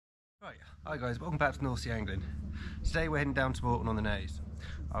Right, hi guys, welcome back to North Sea Angling. Today we're heading down to Morton on the Naze.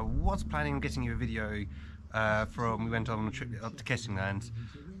 I was planning on getting you a video we went on a trip up to Kessingland.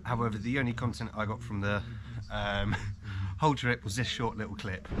 However, the only content I got from the whole trip was this short little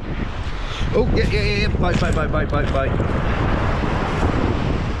clip. Oh, yeah, bite.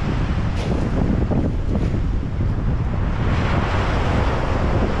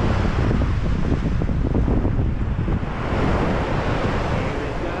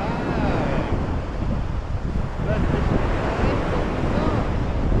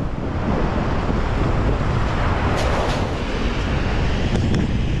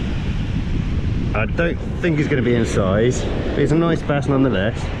 I don't think he's going to be in size, but he's a nice bass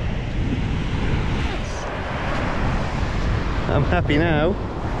nonetheless. I'm happy now.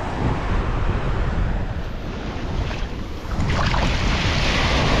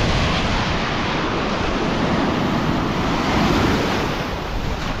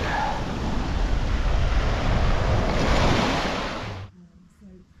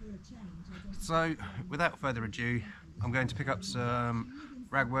 So, without further ado, I'm going to pick up some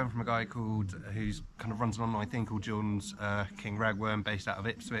ragworm from a guy who's kind of runs an online thing called John's King Ragworm, based out of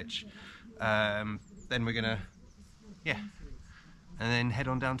Ipswich. Then we're gonna, and then head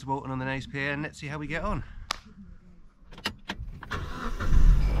on down to Morton on the Naze Pier and let's see how we get on.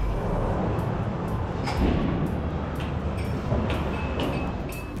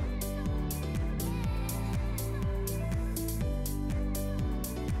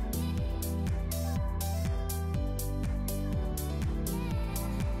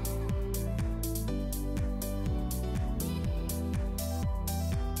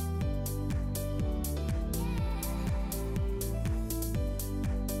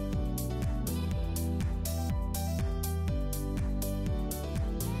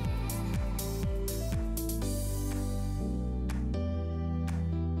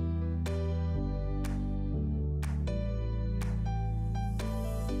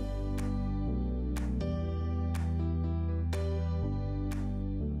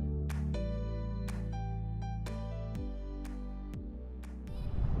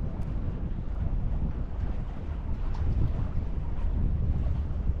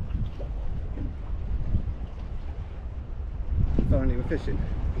 Currently we're fishing.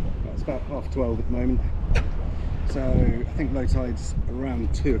 It's about 12:30 at the moment, so I think low tide's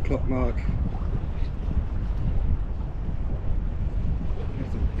around 2 o'clock mark.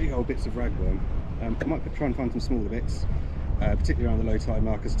 There's some big old bits of ragworm. I might try and find some smaller bits, particularly around the low tide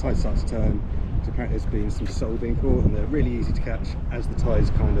mark as the tide starts to turn, because apparently there's been some sole being caught and they're really easy to catch as the tide's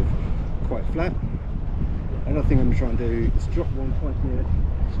kind of quite flat. Another thing I'm going to try and do is drop one quite near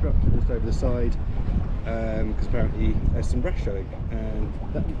structure just over the side, because apparently there's some wrasse showing and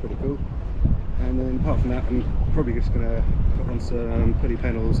that'd be pretty cool. And then apart from that, I'm probably just going to put on some pulley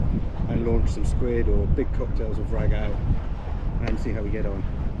pennels and launch some squid or big cocktails of rag out and see how we get on.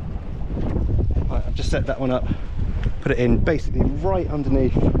 Right, I've just set that one up, put it in basically right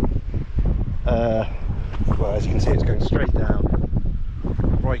underneath, well, as you can see it's going straight down,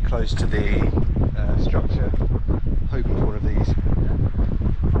 right close to the structure, hoping for one of these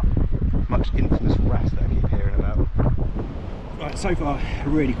much infamous wrasse that I keep hearing about. Right, so far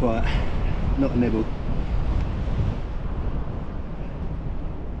really quiet, not a nibble.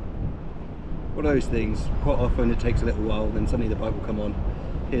 One of those things, quite often it takes a little while, then suddenly the bite will come on.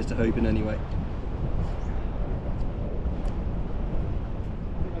 Here's to hoping anyway.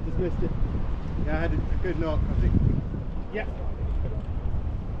 I just missed it. Yeah, I had a good knock, I think. Yeah.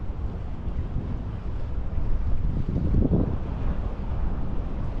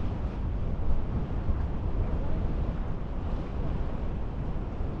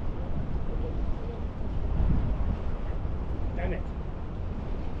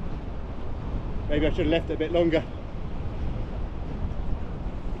 Maybe I should have left it a bit longer.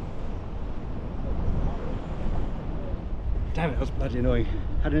 Damn it, that was bloody annoying.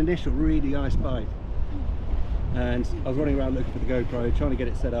 Had an initial really nice bite and I was running around looking for the GoPro, trying to get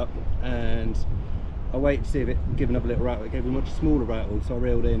it set up, and I waited to see if it would give another little rattle. It gave a much smaller rattle, so I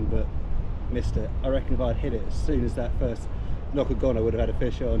reeled in but missed it. I reckon if I'd hit it as soon as that first knock had gone, I would have had a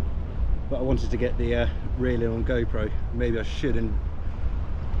fish on, but I wanted to get the reel in on GoPro. Maybe I should, and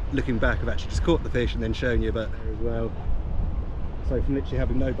looking back I've actually just caught the fish and then shown you, but as well. So from literally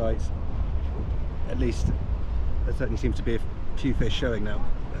having no bites, at least there certainly seems to be a few fish showing now,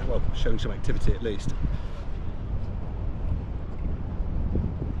 well, showing some activity at least.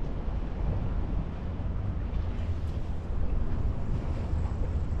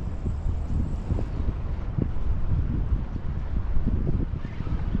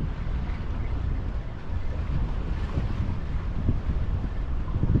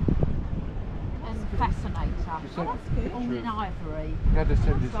 Oh, that's good. All in ivory. You had to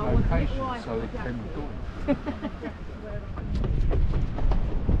send his So I want a location little so ivory it came jacket. with Dawn.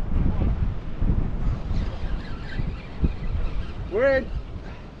 We're in.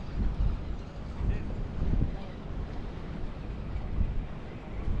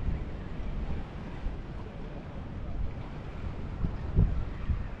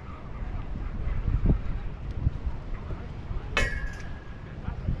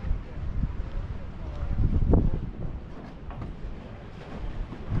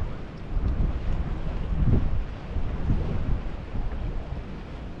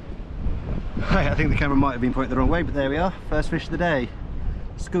 I think the camera might have been pointed the wrong way, but there we are. First fish of the day.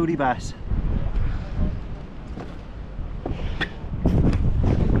 Schooley bass.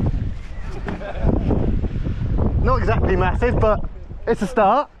 Not exactly massive, but it's a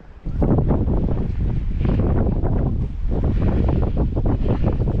start.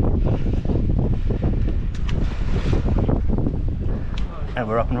 And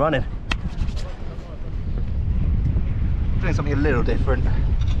we're up and running. Doing something a little different.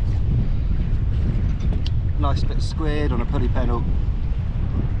 Nice bit of squid on a pulley pennel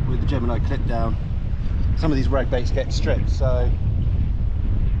with the Gemini clip down. Some of these rag baits get stripped, so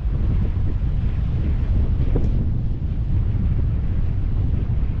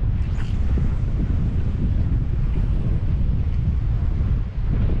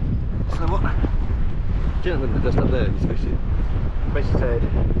what gentleman that just up there who's fishing basically said,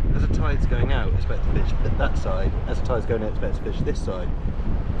 as the tide's going out, expect to fish that side, as the tide's going out, expect to fish this side,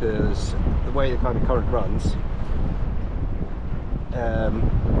 because the way the kind of current runs,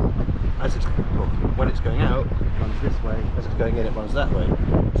 when it's going out, it runs this way, as it's going in, it runs that way.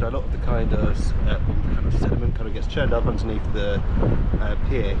 So a lot of the kind of sediment kind of gets churned up underneath the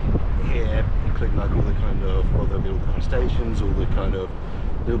pier here, including like all the kind of, well, there'll be all the kind of stations, all the kind of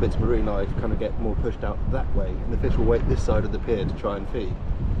little bits of marine life kind of get more pushed out that way, and the fish will wait this side of the pier to try and feed.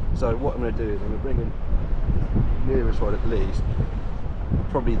 So what I'm going to do is I'm going to bring in the nearest one at least,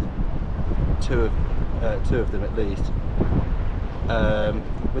 probably two of them at least,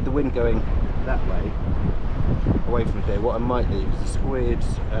 with the wind going that way, away from here. What I might leave is the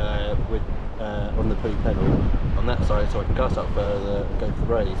squids on the pulley pennel on that side, so I can cast up further and go for the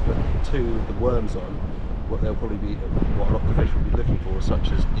rays, but two of the worms on, what they'll probably be, what a lot of the fish will be looking for,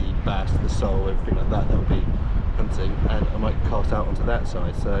 such as the bass, the sole, everything like that, they'll be hunting, and I might cast out onto that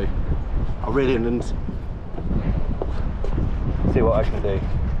side. So I'll reel in and see what I can do.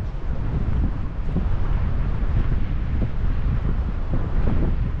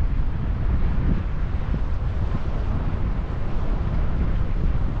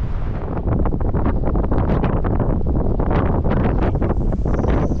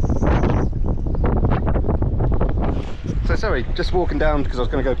 Sorry, just walking down because I was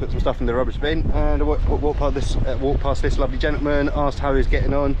going to go put some stuff in the rubbish bin, and I walked past this lovely gentleman, asked how he was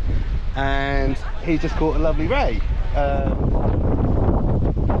getting on, and he's just caught a lovely ray.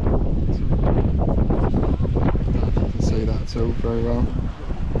 See that at all very well.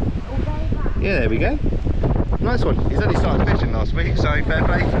 Yeah, there we go. Nice one. He's only started fishing last week, so fair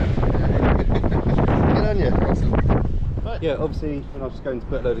play. Good on you. Yeah, obviously when I was just going to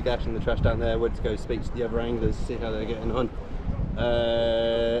put a load of gash in the trash down there, I went to go speak to the other anglers, see how they're getting on.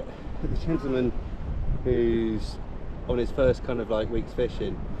 The gentleman who's on his first kind of like week's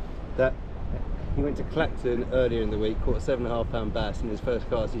fishing, that he went to Clacton earlier in the week, caught a 7.5 pound bass, and his first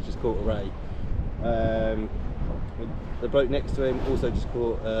cast he just caught a ray. The bloke next to him also just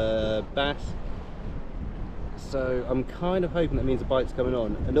caught a bass, so I'm kind of hoping that means a bite's coming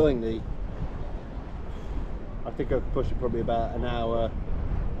on. Annoyingly, I think I could push it probably about an hour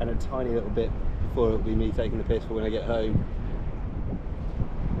and a tiny little bit before it'll be me taking the piss for when I get home.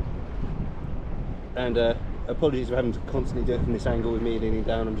 And apologies for having to constantly do it from this angle with me leaning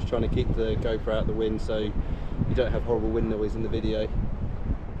down. I'm just trying to keep the GoPro out the wind so you don't have horrible wind noise in the video.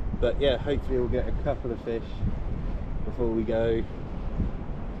 But yeah, hopefully we'll get a couple of fish before we go.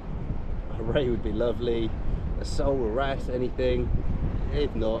 A ray would be lovely, a sole, a wrasse, anything.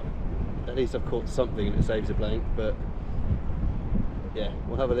 If not, at least I've caught something and it saves a blank. But yeah,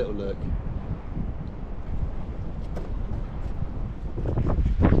 we'll have a little look.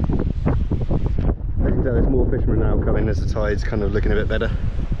 As you can tell, there's more fishermen now coming as the tide's kind of looking a bit better.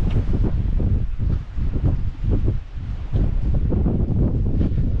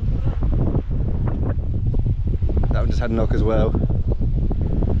 That one just had a knock as well.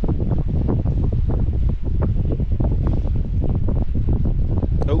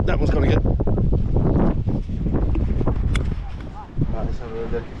 Oh, that one's gone again. Right, let's have a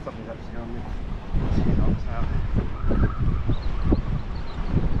look if something's actually on me. Let's see knocks out.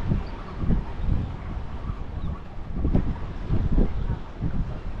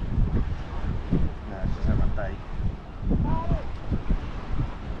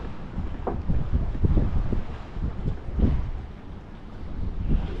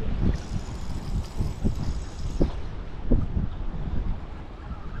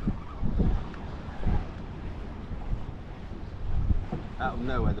 of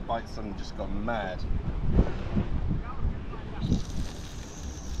nowhere, the bite suddenly just gone mad.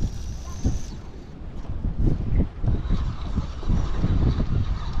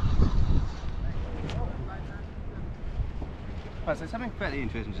 Right, so something fairly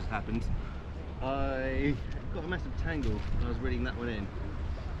interesting just happened. I got a massive tangle and I was reeling that one in,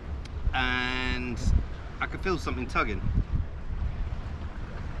 and I could feel something tugging.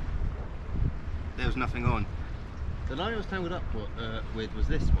 There was nothing on. The line I was tangled up with was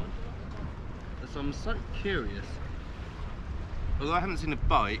this one. So I'm slightly curious. Although I haven't seen a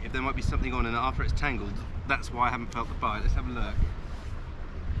bite, if there might be something on, and after it's tangled, that's why I haven't felt the bite. Let's have a look.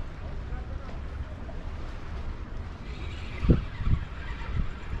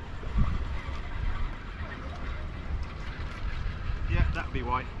 Yeah, that'd be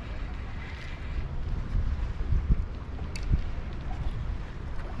white.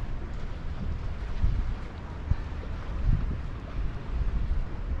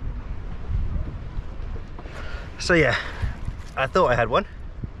 So yeah, I thought I had one.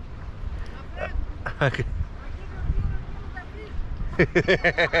 Okay.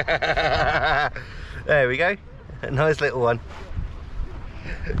 There we go, a nice little one.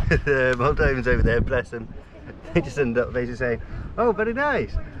 The Moldovans over there, bless them, they just end up basically saying, "Oh, very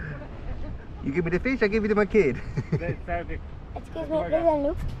nice. You give me the fish, I give you my kid." Excuse me, please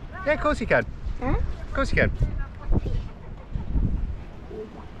look. Yeah, of course you can. Huh? Of course you can.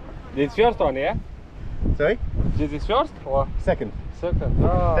 This first one, yeah? Sorry? This is first or Second. second?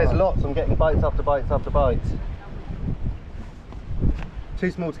 Oh. There's lots. I'm getting bites after bites after bites.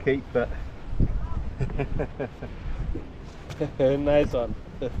 Too small to keep, but Nice one.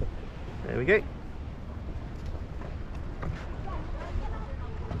 there we go.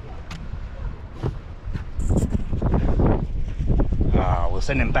 Ah, we'll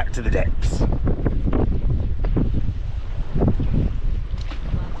send him back to the depths.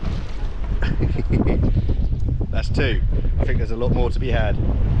 That's two. I think there's a lot more to be had.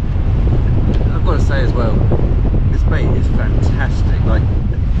 I've got to say as well, this bait is fantastic. Like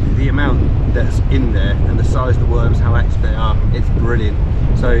the amount that's in there and the size of the worms, how active they are, it's brilliant.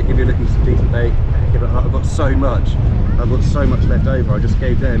 So if you're looking for some decent bait, give it a, I've got so much. I've got so much left over. I just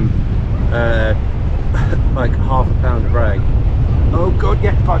gave them like half a pound of rag. Oh god,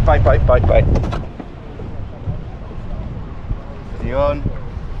 yeah, bite. Is he on?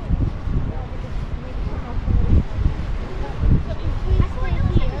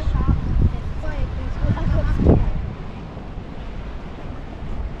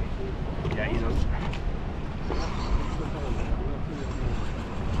 Yeah, he's on.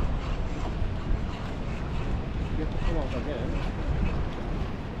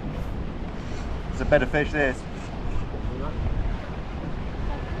 It's a better fish, this.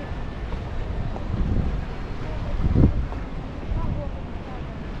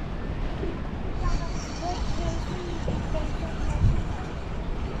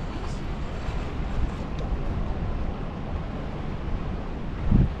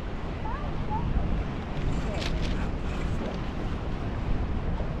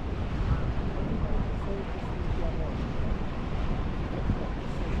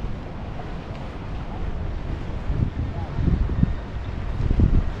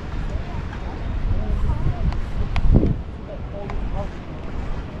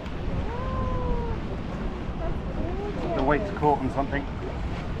 The weight's caught on something.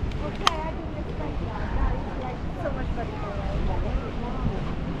 Okay, I didn't expect that. That is like so much better.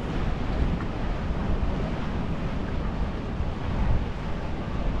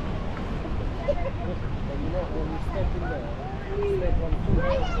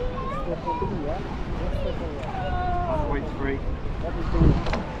 That's weight's free.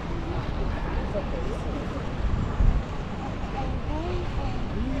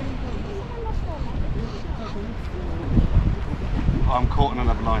 I'm caught on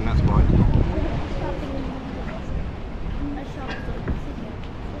another line, that's why.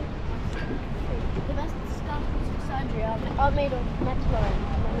 The best scarves for surgery are made of metal and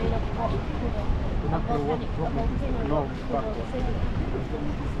they're made of what?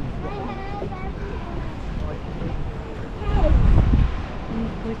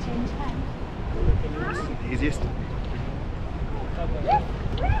 We change hands. Easiest.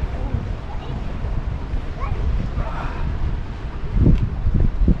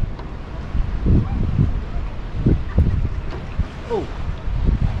 Oh.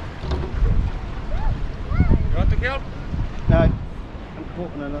 You want to help? No, I'm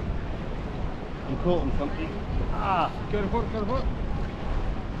caught on another. I'm caught on something. Ah, Careful.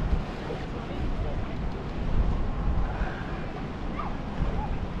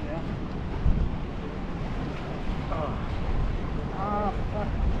 ah,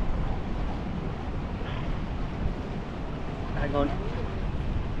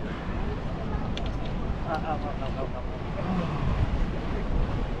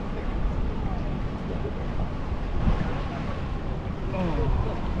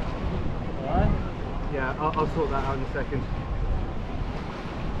 Yeah, I'll sort that out in a second.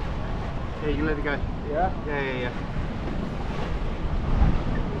 Yeah, you can let it go. Yeah? Yeah.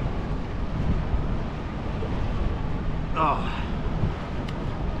 Oh.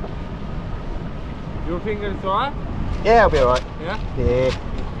 Your finger is alright? Yeah, I'll be alright. Yeah? Yeah.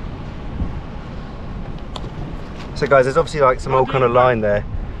 So guys, there's obviously like some old kind of line there,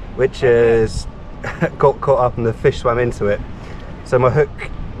 which is got caught up and the fish swam into it. So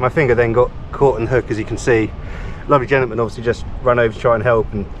my finger then got caught in the hook, as you can see. Lovely gentleman obviously just ran over to try and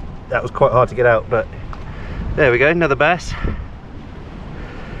help, and that was quite hard to get out, but there we go, another bass.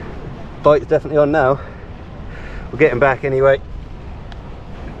 Bite's definitely on now. We'll get him back anyway.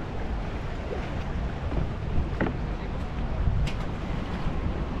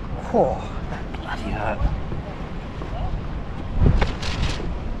 Oh, that bloody hurt.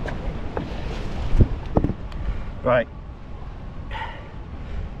 Right.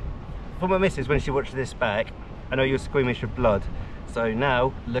 For my missus, when she watches this back, I know you're squeamish with blood, so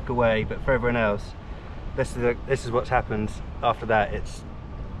now look away, but for everyone else, this is what's happened after that. It's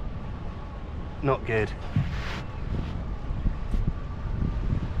not good.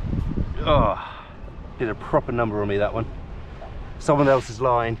 Oh, did a proper number on me, that one. Someone else's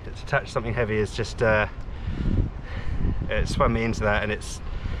line that's attached to something heavy is just it swam me into that, and it's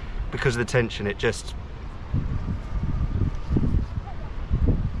because of the tension, it just,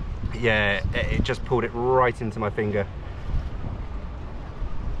 yeah, it just pulled it right into my finger.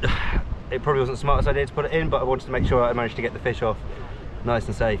 It probably wasn't the smartest idea to put it in, but I wanted to make sure I managed to get the fish off nice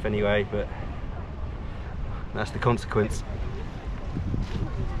and safe anyway, but that's the consequence.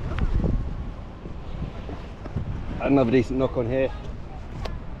 Another decent knock on here.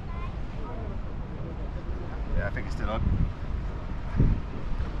 Yeah, I think it's still on.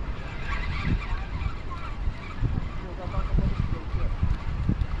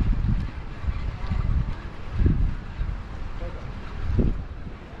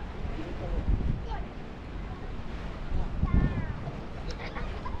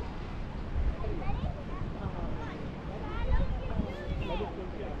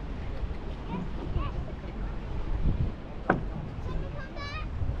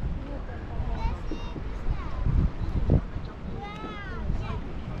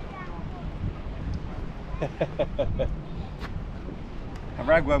 A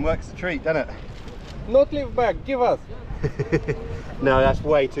ragworm works a treat, doesn't it? Not leave back, give us. No, that's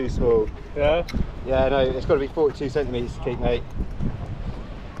way too small. Yeah? Yeah, no, it's got to be 42 centimetres to keep, mate.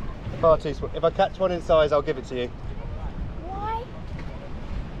 Far too small. If I catch one in size, I'll give it to you. Why?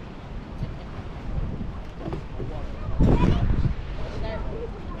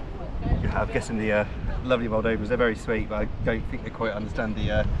 I'm guessing the lovely Moldovans, they're very sweet, but I don't think they quite understand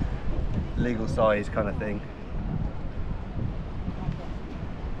the legal size kind of thing.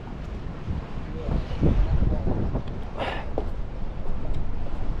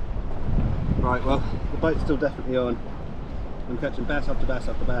 Right, well, the boat's still definitely on. I'm catching bass after bass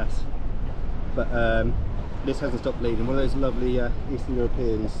after bass, but this hasn't stopped bleeding. One of those lovely Eastern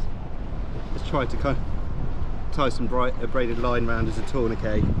Europeans has tried to kind of tie some braided line round as a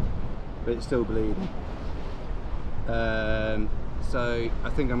tourniquet, but it's still bleeding. So I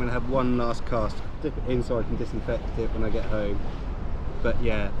think I'm going to have one last cast, dip it in so I can disinfect it when I get home. But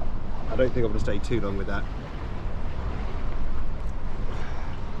yeah, I don't think I'm going to stay too long with that.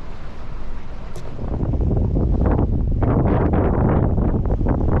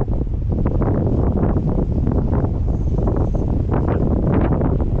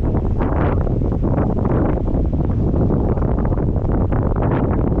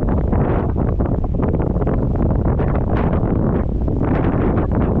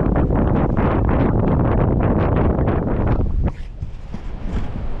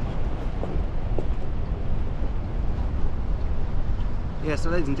 Yeah, so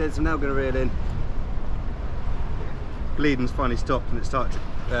ladies and gents, I'm now going to reel in. Bleeding's finally stopped and it started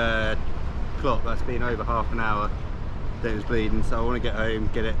to clot. That's been over half an hour that it was bleeding, so I want to get home,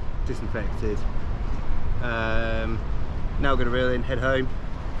 get it disinfected. Now I'm going to reel in, head home.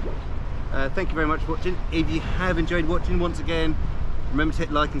 Thank you very much for watching. If you have enjoyed watching, once again, remember to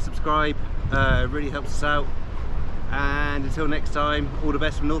hit like and subscribe. It really helps us out. And until next time, all the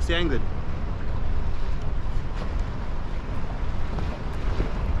best from North Sea England.